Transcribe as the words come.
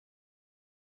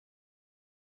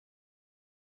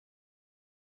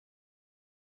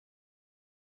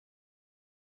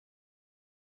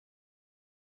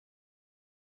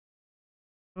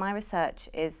My research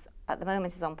at the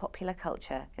moment is on popular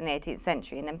culture in the 18th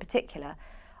century, and in particular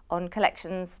on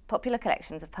popular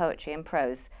collections of poetry and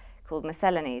prose called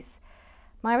miscellanies.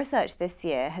 My research this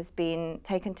year has been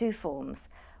taken two forms.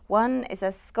 One is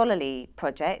a scholarly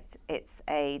project. It's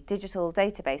a digital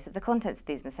database of the contents of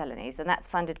these miscellanies, and that's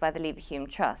funded by the Leverhulme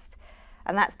Trust.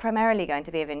 And that's primarily going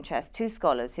to be of interest to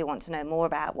scholars who want to know more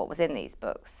about what was in these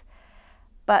books.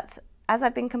 But as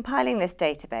I've been compiling this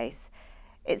database,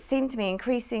 it seemed to me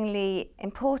increasingly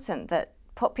important that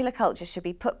popular culture should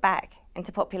be put back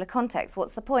into popular context.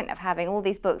 What's the point of having all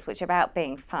these books which are about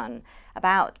being fun,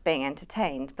 about being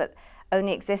entertained, but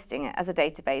only existing as a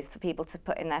database for people to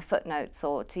put in their footnotes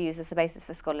or to use as the basis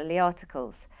for scholarly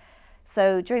articles?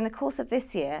 So during the course of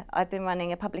this year, I've been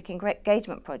running a public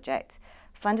engagement project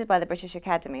funded by the British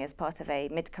Academy as part of a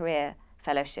mid-career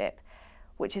fellowship,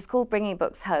 which is called Bringing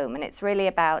Books Home, and it's really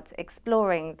about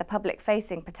exploring the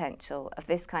public-facing potential of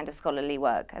this kind of scholarly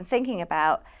work and thinking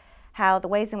about how the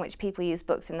ways in which people used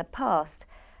books in the past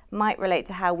might relate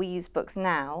to how we use books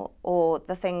now, or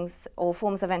the things or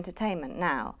forms of entertainment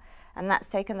now. And that's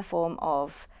taken the form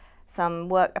of some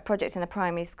work, a project in a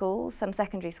primary school, some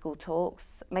secondary school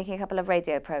talks, making a couple of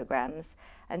radio programmes,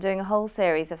 and doing a whole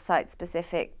series of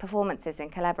site-specific performances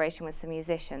in collaboration with some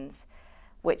musicians,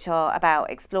 which are about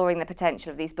exploring the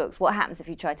potential of these books. What happens if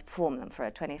you try to perform them for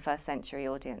a 21st century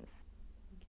audience?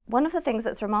 One of the things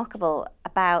that's remarkable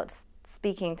about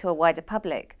speaking to a wider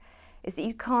public is that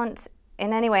you can't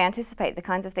in any way anticipate the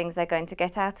kinds of things they're going to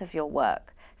get out of your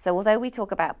work. So although we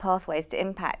talk about pathways to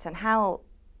impact and how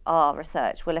our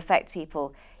research will affect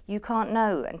people, you can't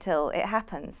know until it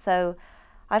happens. So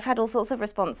I've had all sorts of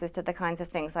responses to the kinds of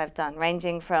things I've done,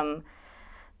 ranging from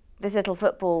this little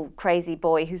football crazy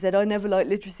boy who said, "I never liked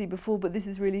literacy before, but this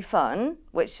is really fun,"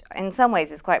 which in some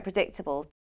ways is quite predictable.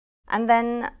 And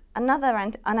then another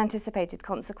unanticipated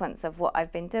consequence of what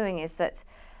I've been doing is that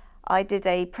I did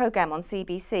a programme on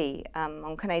CBC,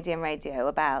 on Canadian radio,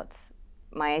 about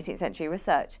my 18th century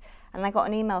research. And I got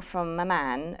an email from a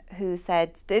man who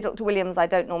said, "Dear Dr. Williams, I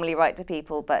don't normally write to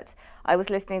people, but I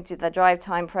was listening to the Drive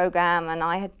Time programme and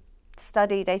I had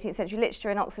studied 18th century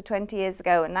literature in Oxford 20 years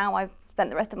ago, and now I've spent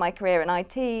the rest of my career in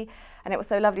IT, and it was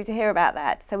so lovely to hear about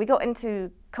that." So we got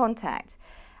into contact,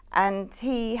 and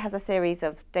he has a series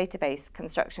of database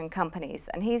construction companies,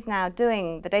 and he's now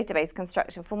doing the database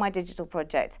construction for my digital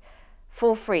project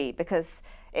for free because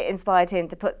it inspired him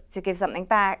to give something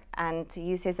back and to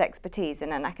use his expertise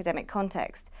in an academic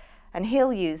context. And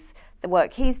he'll use the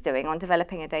work he's doing on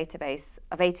developing a database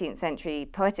of 18th century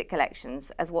poetic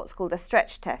collections as what's called a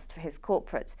stretch test for his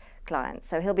corporate clients.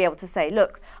 So he'll be able to say,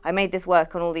 "Look, I made this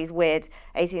work on all these weird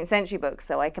 18th century books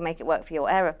so I can make it work for your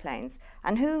aeroplanes."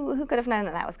 And who could have known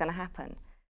that that was going to happen?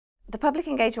 The public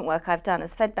engagement work I've done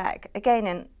has fed back, again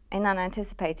in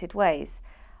unanticipated ways.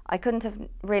 I couldn't have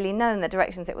really known the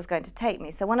directions it was going to take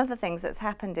me. So one of the things that's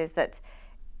happened is that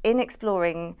in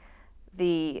exploring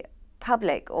the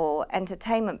public or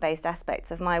entertainment-based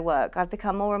aspects of my work, I've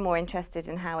become more and more interested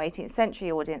in how 18th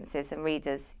century audiences and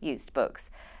readers used books.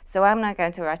 So I'm now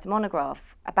going to write a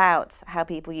monograph about how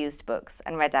people used books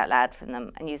and read out loud from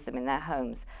them and used them in their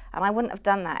homes. And I wouldn't have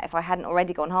done that if I hadn't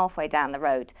already gone halfway down the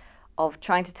road of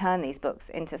trying to turn these books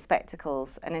into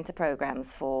spectacles and into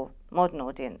programmes for modern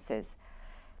audiences.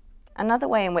 Another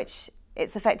way in which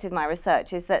it's affected my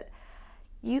research is that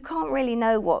you can't really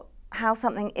know how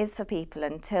something is for people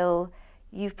until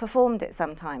you've performed it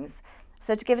sometimes.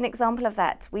 So to give an example of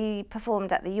that, we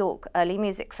performed at the York Early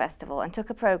Music Festival and took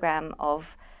a programme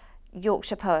of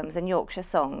Yorkshire poems and Yorkshire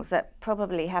songs that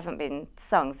probably haven't been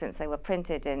sung since they were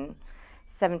printed in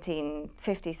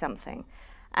 1750 something.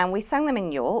 And we sang them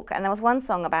in York, and there was one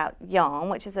song about Yarm,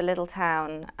 which is a little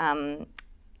town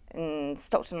in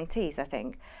Stockton-on-Tees, I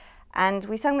think. And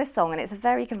we sang this song, and it's a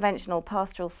very conventional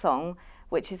pastoral song,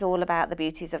 which is all about the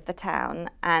beauties of the town.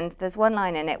 And there's one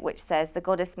line in it which says, "The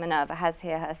goddess Minerva has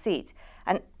here her seat."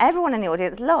 And everyone in the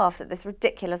audience laughed at this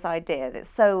ridiculous idea that's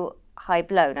so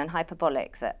high-blown and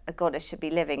hyperbolic that a goddess should be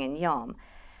living in Yarm.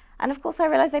 And of course I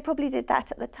realised they probably did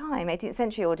that at the time. 18th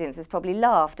century audiences probably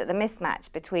laughed at the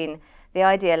mismatch between the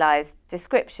idealised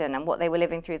description and what they were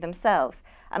living through themselves.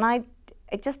 And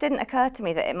it just didn't occur to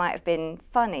me that it might have been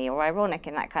funny or ironic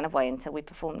in that kind of way until we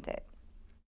performed it.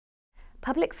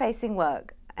 Public-facing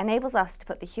work enables us to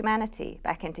put the humanity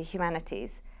back into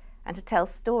humanities and to tell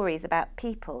stories about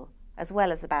people as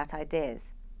well as about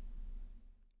ideas.